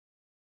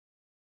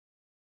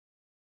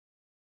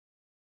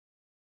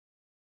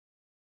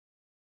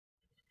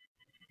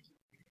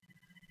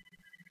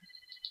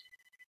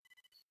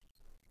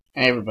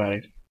Hey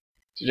everybody,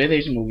 today the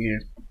Haitian Mogul here.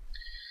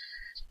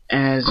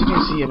 As you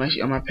can see, I'm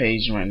actually on my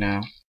page right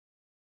now,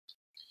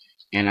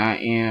 and I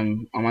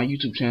am on my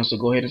YouTube channel, so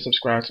go ahead and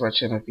subscribe to my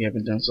channel if you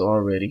haven't done so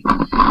already.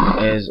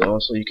 As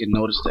also you can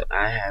notice that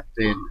I have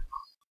been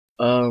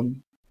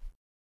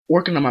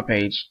working on my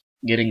page,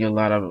 getting a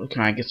lot of,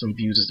 trying to get some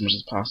views as much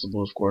as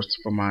possible, of course,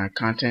 for my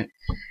content.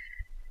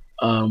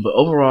 But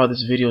overall,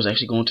 this video is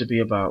actually going to be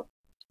about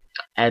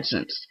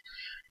AdSense.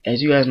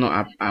 As you guys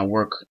know,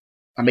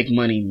 I make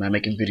money by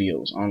making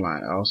videos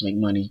online. I also make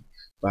money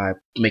by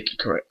making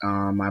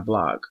my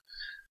blog.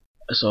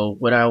 So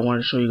what I wanted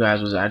to show you guys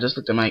was I just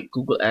looked at my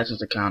Google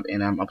Adsense account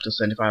and I'm up to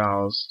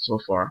 $75 so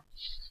far.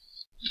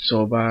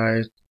 So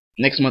by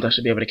next month I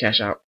should be able to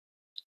cash out.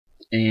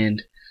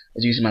 And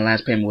as you can see, my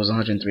last payment was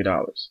 $103.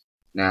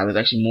 Now there's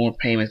actually more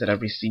payments that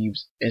I've received,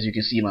 as you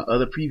can see in my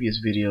other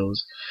previous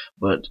videos,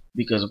 but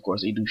because of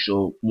course they do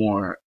show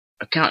more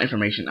account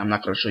information, I'm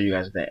not going to show you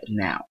guys that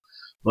now.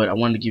 But I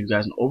wanted to give you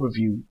guys an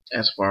overview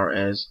as far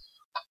as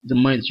the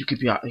money that you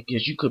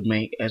could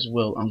make as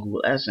well on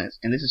Google AdSense.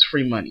 And this is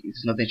free money.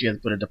 It's nothing that you have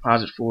to put a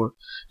deposit for,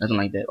 nothing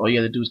like that. All you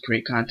have to do is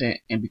create content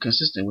and be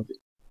consistent with it.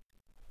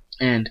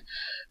 And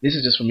this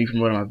is just for me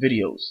promoting my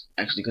videos,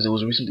 actually, because it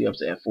was recently up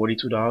to at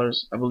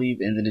 $42, I believe,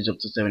 and then it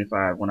jumped to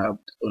 $75 when I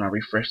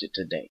refreshed it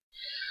today.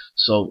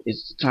 So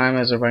its time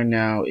as of right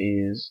now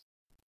is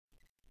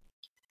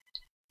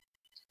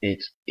 1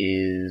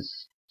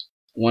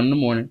 in the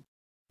morning,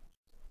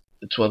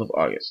 the 12th of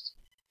August.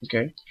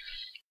 Okay,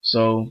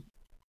 so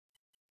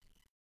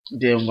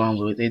they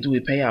do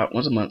a payout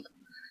once a month,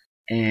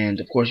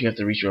 and of course you have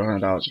to reach your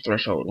 $100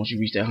 threshold. Once you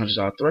reach that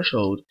 $100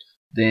 threshold,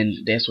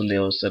 then that's when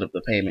they'll set up the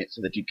payment so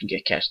that you can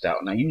get cashed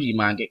out. Now usually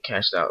mine get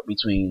cashed out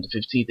between the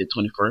 15th and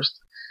 21st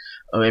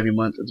of every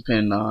month,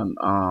 depending on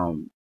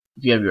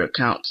if you have your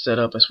account set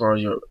up as far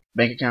as your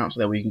bank account, so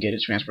that way you can get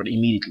it transferred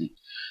immediately.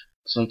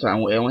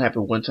 Sometimes it only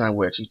happened one time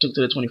where it actually took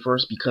to the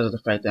 21st because of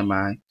the fact that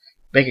my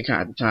bank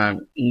account at the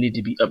time needed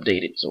to be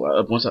updated. So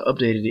once I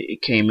updated it, it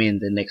came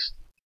in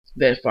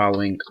that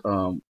following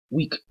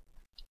week,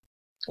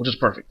 which is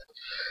perfect.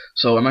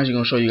 So I'm actually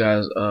going to show you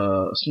guys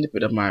a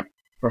snippet of my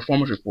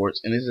performance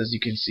reports, and this, as you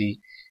can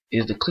see,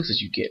 is the clicks that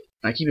you get.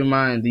 Now keep in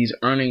mind, these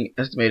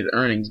estimated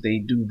earnings, they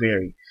do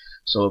vary.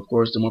 So of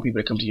course, the more people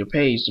that come to your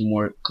page, the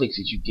more clicks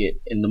that you get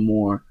and the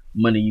more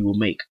money you will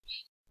make.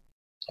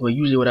 Well,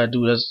 usually what I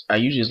do is I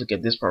usually just look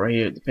at this part right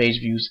here, the page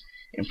views,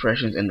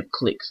 impressions, and the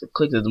clicks. The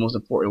clicks is the most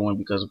important one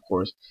because of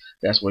course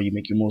that's where you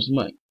make your most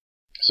money.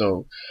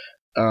 So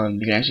you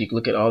can actually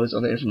look at all this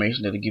other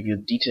information that'll give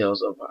you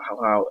details of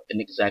how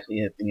and exactly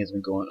everything has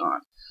been going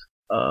on.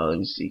 Let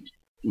me see.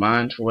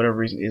 Mine, for whatever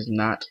reason, is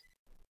not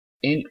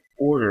in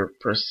order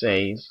per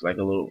se. It's like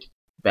a little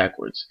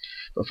backwards,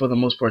 but for the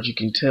most part you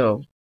can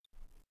tell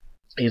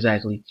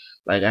exactly.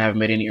 Like I haven't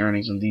made any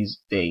earnings on these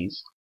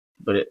days,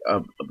 but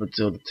up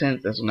until the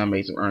 10th, that's when I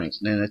made some earnings.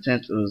 And then the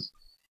 10th was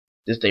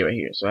this day right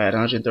here. So I had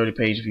 130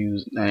 page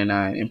views,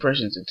 99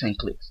 impressions, and 10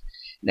 clicks.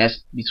 And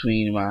that's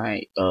between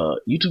my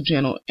YouTube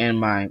channel and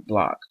my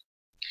blog.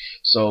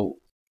 So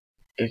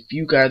if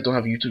you guys don't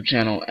have a YouTube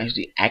channel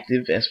actually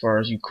active as far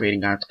as you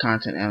creating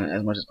content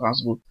as much as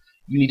possible,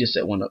 you need to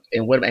set one up.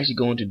 And what I'm actually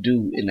going to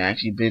do, and I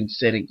actually been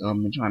setting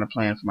and trying to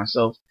plan for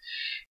myself,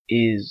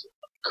 is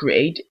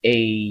create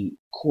a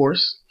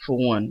course for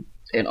one,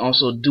 and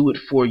also do it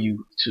for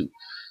you too.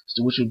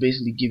 So which will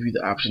basically give you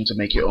the option to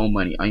make your own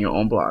money on your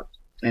own blog.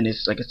 And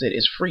it's, like I said,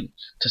 it's free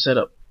to set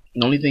up.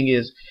 The only thing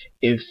is,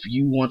 if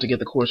you want to get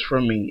the course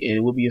from me,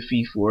 it will be a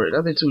fee for it.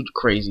 Nothing too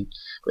crazy,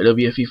 but it'll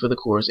be a fee for the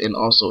course. And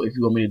also, if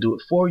you want me to do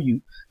it for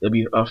you, there'll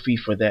be a fee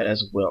for that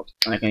as well.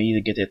 I can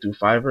either get that through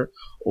Fiverr,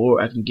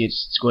 or I can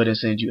go ahead and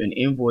send you an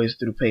invoice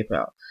through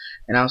PayPal.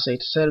 And I'll say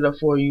to set it up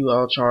for you,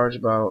 I'll charge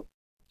about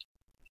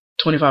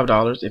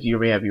 $25 if you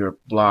already have your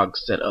blog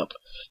set up.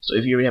 So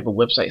if you already have a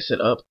website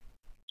set up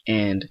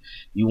and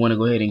you want to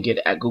go ahead and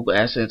get Google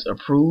AdSense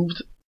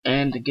approved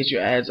and to get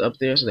your ads up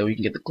there so that we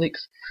can get the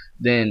clicks,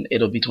 then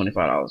it'll be $25.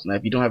 Now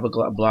if you don't have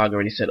a blog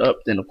already set up,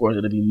 then of course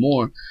it'll be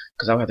more,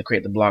 because I'll have to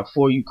create the blog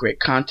for you,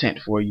 create content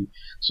for you,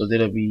 so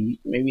that'll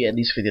be maybe at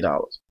least $50.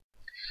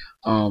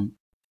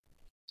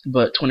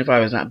 But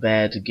 $25 is not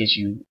bad to get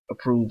you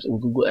approved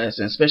with Google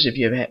AdSense, especially if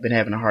you have been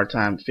having a hard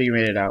time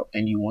figuring it out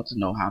and you want to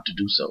know how to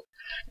do so.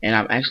 And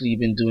I've actually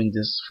been doing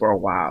this for a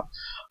while.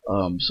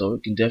 So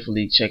you can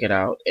definitely check it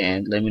out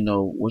and let me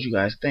know what you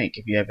guys think.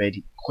 If you have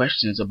any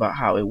questions about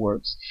how it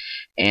works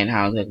and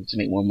how exactly to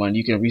make more money,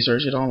 you can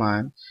research it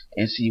online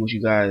and see what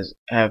you guys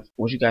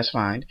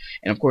find.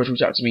 And of course,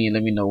 reach out to me and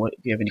let me know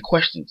if you have any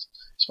questions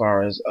as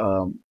far as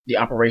the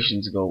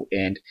operations go.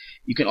 And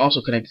you can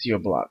also connect it to your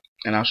blog,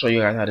 and I'll show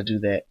you guys how to do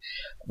that.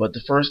 But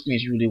the first thing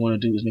that you really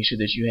want to do is make sure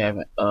that you have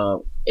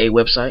a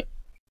website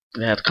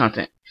that has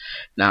content.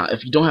 Now,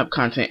 if you don't have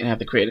content and have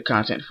to create the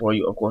content for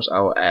you, of course, I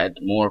will add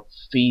more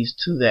fees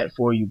to that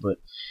for you. But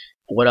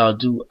what I'll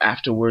do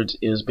afterwards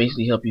is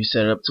basically help you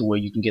set it up to where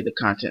you can get the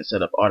content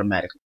set up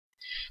automatically.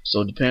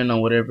 So depending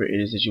on whatever it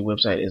is that your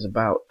website is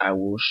about, I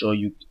will show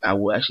you. I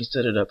will actually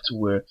set it up to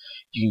where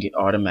you can get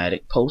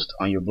automatic posts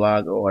on your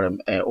blog,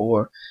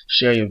 or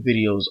share your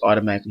videos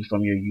automatically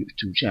from your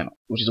YouTube channel,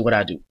 which is what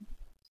I do.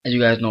 As you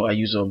guys know, I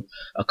use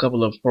a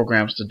couple of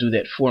programs to do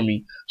that for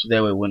me, so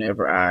that way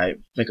whenever I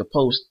make a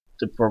post,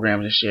 the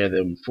program will share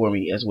them for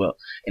me as well,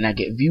 and I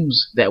get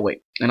views that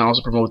way, and I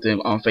also promote them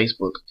on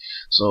Facebook.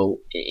 So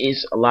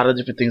it's a lot of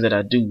different things that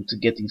I do to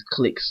get these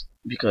clicks,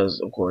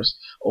 because of course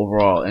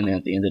overall, and then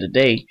at the end of the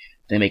day,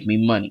 they make me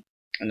money.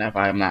 And if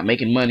I'm not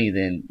making money,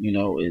 then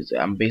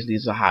I'm basically,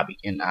 it's a hobby,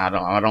 and I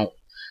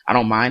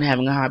don't mind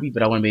having a hobby,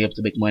 but I want to be able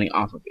to make money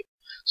off of it.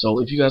 So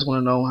if you guys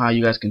want to know how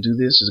you guys can do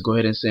this, just go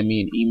ahead and send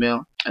me an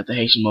email at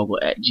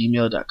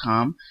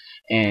thehaitianmogul@gmail.com.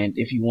 And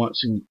if you want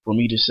for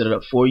me to set it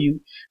up for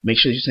you, make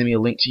sure you send me a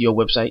link to your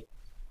website.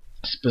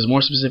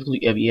 More specifically,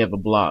 if you have a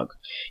blog.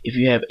 If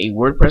you have a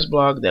WordPress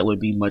blog, that would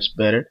be much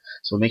better.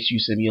 So make sure you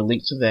send me a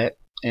link to that,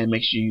 and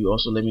make sure you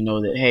also let me know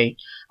that, hey,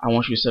 I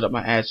want you to set up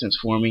my AdSense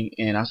for me,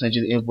 and I'll send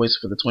you the invoice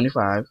for the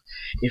 $25.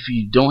 If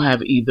you don't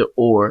have either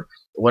or,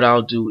 what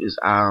I'll do is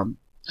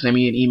send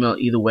me an email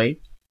either way,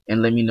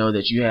 and let me know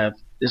that you have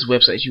this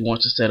website you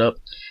want to set up,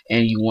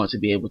 and you want to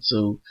be able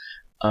to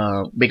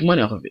make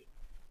money off of it.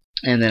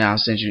 And then I'll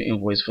send you an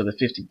invoice for the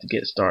 $50 to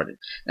get started.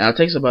 Now it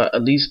takes about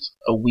at least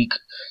a week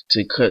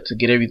to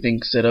get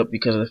everything set up,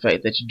 because of the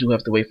fact that you do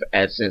have to wait for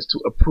AdSense to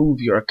approve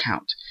your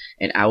account,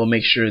 and I will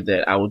make sure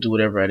that I will do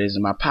whatever it is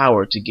in my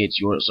power to get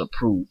yours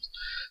approved.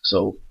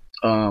 So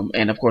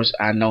and of course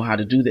I know how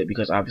to do that,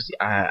 because obviously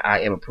I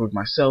am approved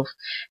myself,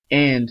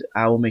 and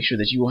I will make sure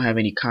that you won't have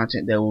any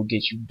content that will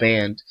get you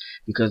banned,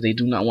 because they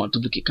do not want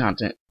duplicate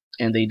content,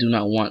 and they do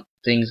not want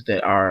things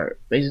that are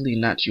basically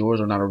not yours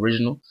or not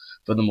original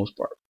for the most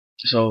part.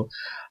 So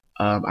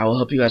I will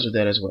help you guys with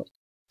that as well,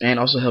 and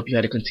also help you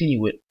how to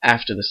continue it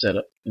after the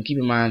setup. And keep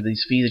in mind,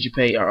 these fees that you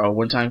pay are a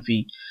one-time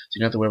fee, so you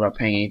don't have to worry about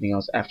paying anything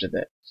else after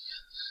that.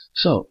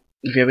 So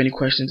if you have any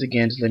questions,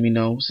 again, just let me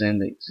know.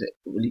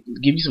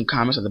 Give me some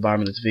comments at the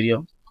bottom of this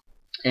video,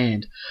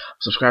 and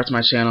subscribe to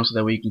my channel so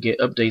that way you can get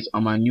updates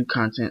on my new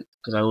content,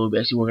 because I will be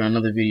actually working on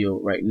another video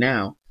right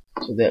now,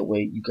 so that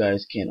way you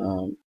guys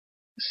can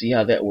see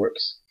how that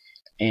works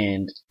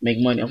and make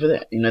money off of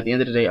that. At the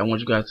end of the day, I want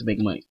you guys to make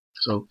money.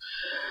 So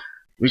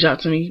reach out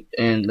to me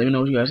and let me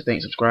know what you guys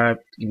think. Subscribe,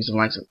 give me some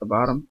likes at the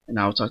bottom, and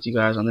I'll talk to you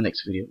guys on the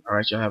next video.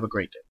 Alright, y'all have a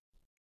great day.